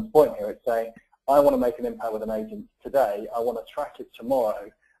from Simon's point here. It's saying, I want to make an impact with an agent today, I want to track it tomorrow,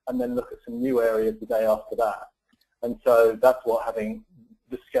 and then look at some new areas the day after that. And so that's what having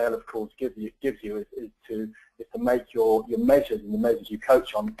the scale of calls gives you is to make your measures and the measures you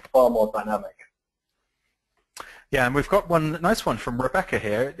coach on far more dynamic. Yeah, and we've got one nice one from Rebecca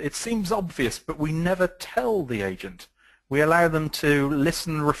here. It seems obvious, but we never tell the agent. We allow them to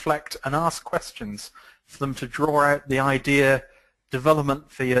listen, reflect, and ask questions for them to draw out the idea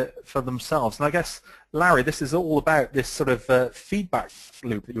development for themselves. And I guess, Larry, this is all about this sort of feedback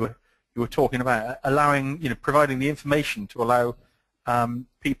loop that you were talking about, allowing, providing the information to allow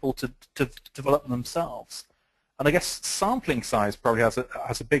people to develop themselves. And I guess sampling size probably has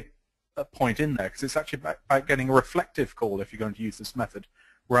a big point in there, because it's actually about getting a reflective call if you're going to use this method,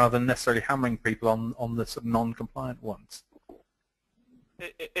 rather than necessarily hammering people on the sort of non-compliant ones.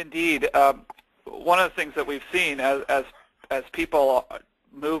 Indeed. One of the things that we've seen as people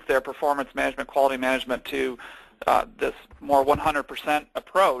move their performance management, quality management to this more 100%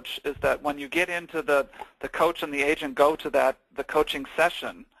 approach, is that when you get into the coach and the agent go to the coaching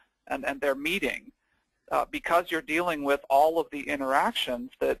session and their meeting, because you're dealing with all of the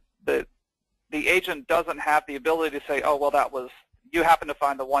interactions, that the agent doesn't have the ability to say, oh, well, that was, you happen to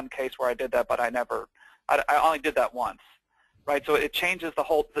find the one case where I did that, but I only did that once, right? So it changes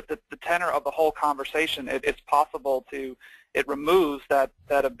the tenor of the whole conversation. It's possible it removes that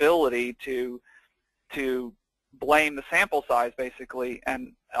ability to blame the sample size, basically,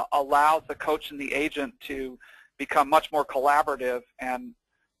 and allows the coach and the agent to become much more collaborative and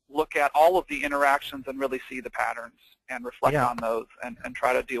look at all of the interactions and really see the patterns and reflect on those and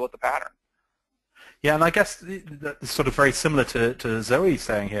try to deal with the pattern. Yeah, and I guess that's sort of very similar to Zoe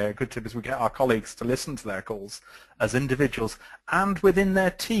saying here. A good tip is we get our colleagues to listen to their calls as individuals and within their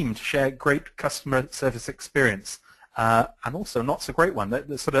team to share great customer service experience, and also not so great one.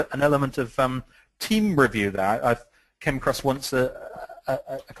 There's sort of an element of team review there. I've came across once a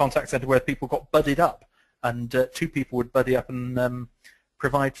contact center where people got buddied up, and 2 people would buddy up and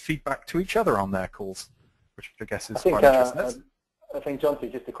provide feedback to each other on their calls, which I guess is quite interesting. I think, Jonty,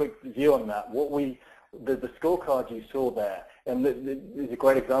 just a quick view on that. The scorecard you saw there, and this is a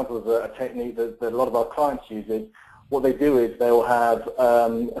great example of a technique that a lot of our clients use. Is what they do is they will have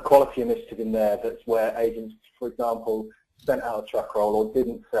a quality initiative in there that's where agents, for example, sent out a truck roll or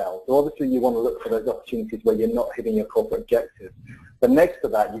didn't sell. So obviously you want to look for those opportunities where you're not hitting your corporate objectives. But next to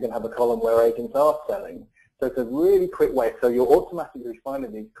that, you're going to have a column where agents are selling. So it's a really quick way. So you're automatically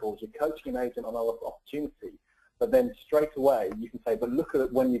finding these calls. You're coaching an agent on an opportunity, but then straight away you can say, but look at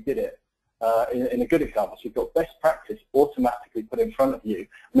it when you did it. In a good example, so you've got best practice automatically put in front of you.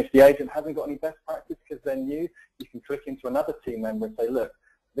 And if the agent hasn't got any best practice because they're new, you can click into another team member and say, look,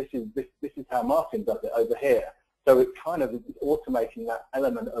 this is how Martin does it over here. So it kind of is automating that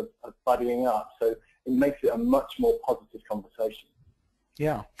element of buddying up. So it makes it a much more positive conversation.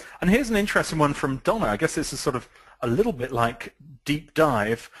 Yeah, and here's an interesting one from Donna. I guess this is sort of a little bit like deep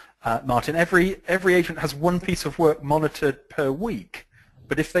dive, Martin. Every agent has one piece of work monitored per week,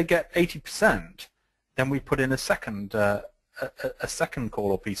 but if they get 80%, then we put in a second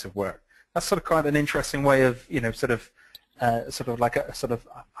call or piece of work. That's sort of quite an interesting way of, sort of like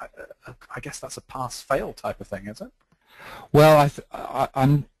I guess that's a pass-fail type of thing, is it? Well,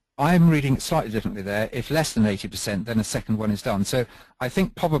 I'm reading it slightly differently there. If less than 80%, then a second one is done. So I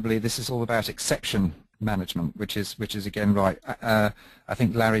think probably this is all about exception management, which is again right. I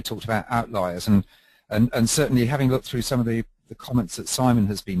think Larry talked about outliers, and certainly having looked through some of the comments that Simon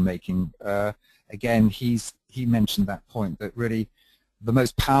has been making, again he mentioned that point that really the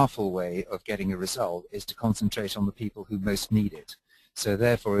most powerful way of getting a result is to concentrate on the people who most need it. So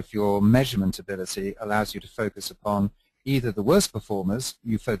therefore, if your measurement ability allows you to focus upon either the worst performers,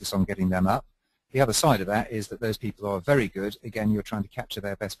 you focus on getting them up. The other side of that is that those people are very good. Again, you're trying to capture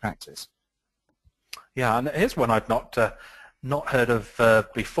their best practice. Yeah, and here's one I've not heard of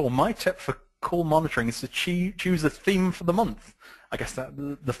before. My tip for call monitoring is to choose a theme for the month. I guess that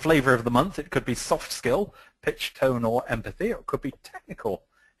the flavor of the month, it could be soft skill, pitch, tone, or empathy, or it could be technical,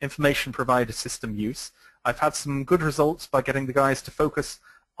 information provider system use. I've had some good results by getting the guys to focus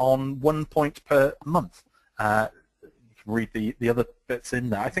on 1 point per month. You can read the other bits in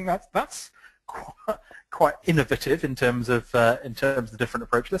there. I think that's quite innovative in terms of the different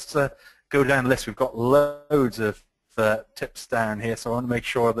approach. Let's go down the list. We've got loads of tips down here, so I want to make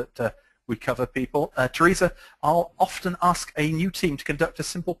sure that we cover people. Teresa, I'll often ask a new team to conduct a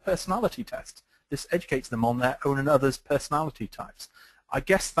simple personality test. This educates them on their own and others' personality types. I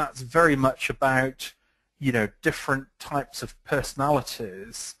guess that's very much about, different types of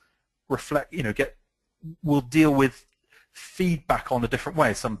personalities reflect, will deal with feedback on a different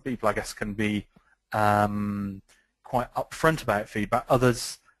way. Some people, I guess, can be quite upfront about feedback.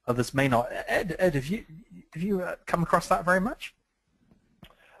 Others may not. Ed, have you come across that very much?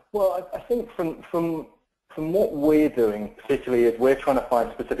 Well, I think from what we're doing, particularly as we're trying to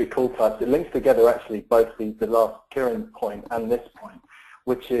find specific call types, it links together actually both the last Kieran's point and this point,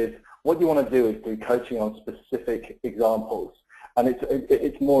 which is what you want to do is do coaching on specific examples, and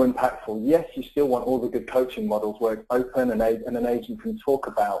it's more impactful. Yes, you still want all the good coaching models where it's open and an agent can talk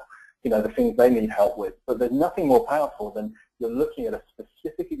about the things they need help with, but there's nothing more powerful than you're looking at a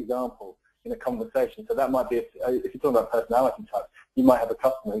specific example in a conversation. So that might be, if you're talking about personality types, you might have a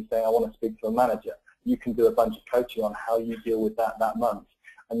customer who's saying, I want to speak to a manager. You can do a bunch of coaching on how you deal with that month.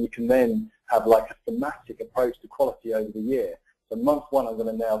 And you can then have like a thematic approach to quality over the year. So month 1, I'm going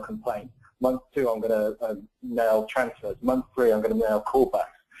to nail complaints. Month 2, I'm going to nail transfers. Month 3, I'm going to nail callbacks.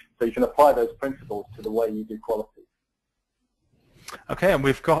 So you can apply those principles to the way you do quality. Okay, and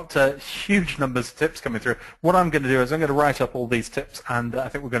we've got huge numbers of tips coming through. What I'm going to do is I'm going to write up all these tips, and I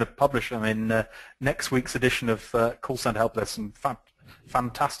think we're going to publish them in next week's edition of Call Center Help. There's some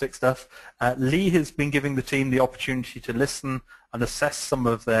fantastic stuff. Lee has been giving the team the opportunity to listen and assess some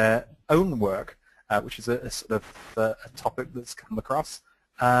of their own work, which is a sort of a topic that's come across.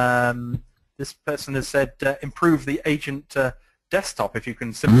 This person has said, improve the agent desktop. If you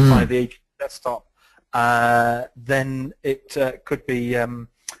can simplify the agent desktop, then it could be a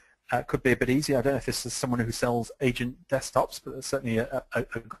bit easier. I don't know if this is someone who sells agent desktops, but it's certainly a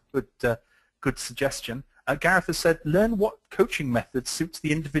good suggestion. Gareth has said, learn what coaching method suits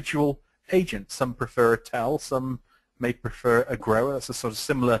the individual agent. Some prefer a tell, some may prefer a grower. That's a sort of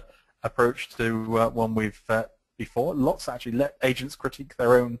similar approach to one we've before. Lots actually let agents critique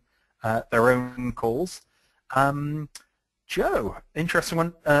their own calls. Joe, interesting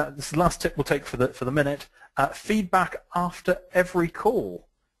one. This is the last tip we'll take for the minute. Feedback after every call,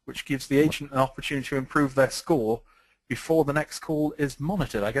 which gives the agent an opportunity to improve their score before the next call is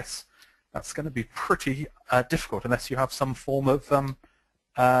monitored. I guess that's going to be pretty difficult unless you have some form of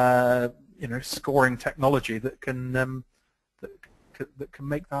scoring technology that can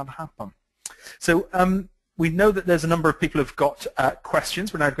make that happen. So we know that there's a number of people who've got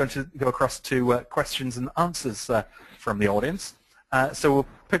questions. We're now going to go across to questions and answers from the audience. So we'll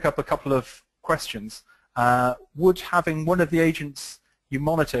pick up a couple of questions. Would having one of the agents you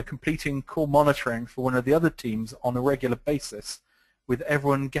monitor completing call monitoring for one of the other teams on a regular basis with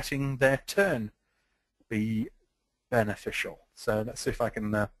everyone getting their turn be beneficial? So let's see if I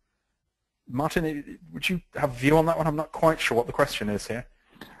can... Martin, would you have a view on that one? I'm not quite sure what the question is here.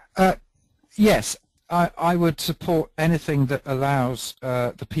 Yes, I would support anything that allows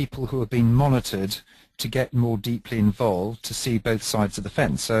the people who are being monitored to get more deeply involved, to see both sides of the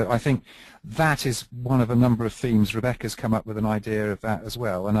fence. So I think that is one of a number of themes. Rebecca's come up with an idea of that as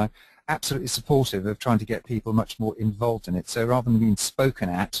well, and I'm absolutely supportive of trying to get people much more involved in it. So rather than being spoken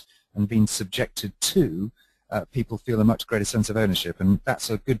at and being subjected to, people feel a much greater sense of ownership, and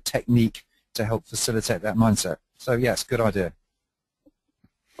that's a good technique to help facilitate that mindset. So yes, good idea.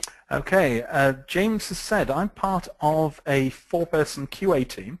 Okay, James has said, I'm part of a 4-person QA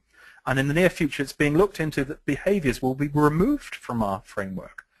team, and in the near future it's being looked into that behaviors will be removed from our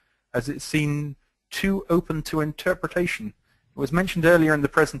framework as it's seen too open to interpretation. It was mentioned earlier in the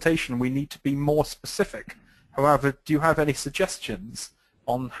presentation we need to be more specific. However, do you have any suggestions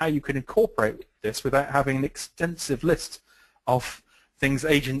on how you can incorporate this without having an extensive list of things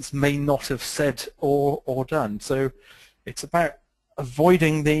agents may not have said or done? So it's about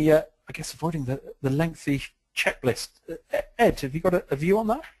avoiding the, I guess, avoiding the lengthy checklist. Ed, have you got a view on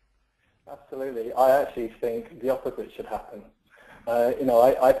that? Absolutely. I actually think the opposite should happen.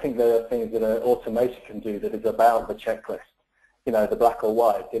 I think there are things that automation can do that is about the checklist. The black or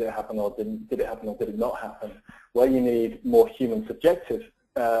white, did it happen or did it happen or did it not happen? Where you need more human subjective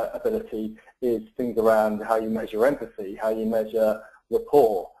ability is things around how you measure empathy, how you measure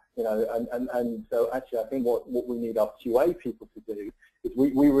rapport, and so actually I think what we need our QA people to do is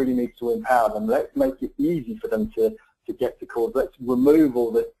we really need to empower them. Let's make it easy for them to get to calls. Let's remove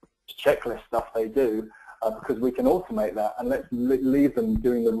all the checklist stuff they do because we can automate that, and let's leave them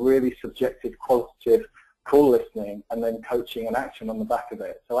doing the really subjective, qualitative call listening and then coaching and action on the back of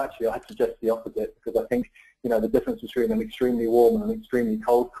it. So actually I suggest the opposite, because I think the difference between an extremely warm and an extremely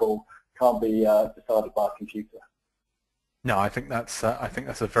cold call can't be decided by a computer. No, I think that's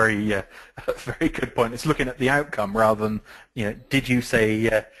a very very good point. It's looking at the outcome rather than did you say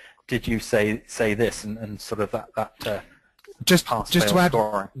this and sort of that just to add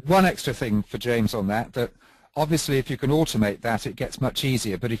scoring. One extra thing for James on that obviously if you can automate that it gets much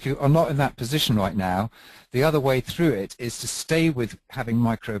easier, but if you are not in that position right now, the other way through it is to stay with having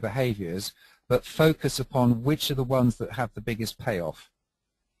micro behaviors but focus upon which are the ones that have the biggest payoff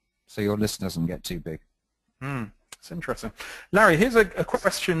so your list doesn't get too big. That's interesting. Larry, here's a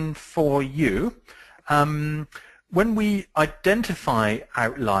question for you. When we identify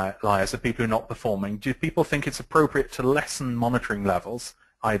outliers of people who are not performing, do people think it's appropriate to lessen monitoring levels,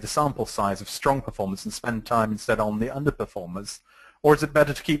 i.e. the sample size of strong performance, and spend time instead on the underperformers? Or is it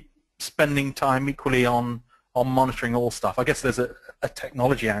better to keep spending time equally on monitoring all stuff? I guess there's a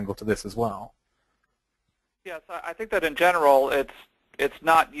technology angle to this as well. Yes, I think that in general it's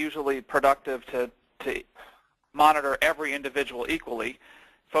not usually productive to monitor every individual equally.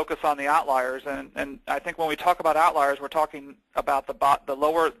 Focus on the outliers, and I think when we talk about outliers, we're talking about the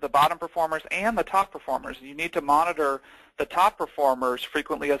bottom performers and the top performers. You need to monitor the top performers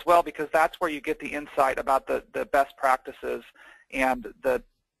frequently as well, because that's where you get the insight about the best practices and the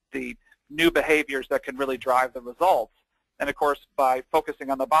new behaviors that can really drive the results. And of course, by focusing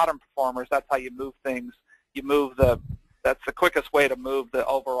on the bottom performers, that's how you move things. That's the quickest way to move the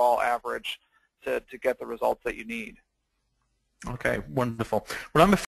overall average to get the results that you need. Okay, wonderful. Well, I'm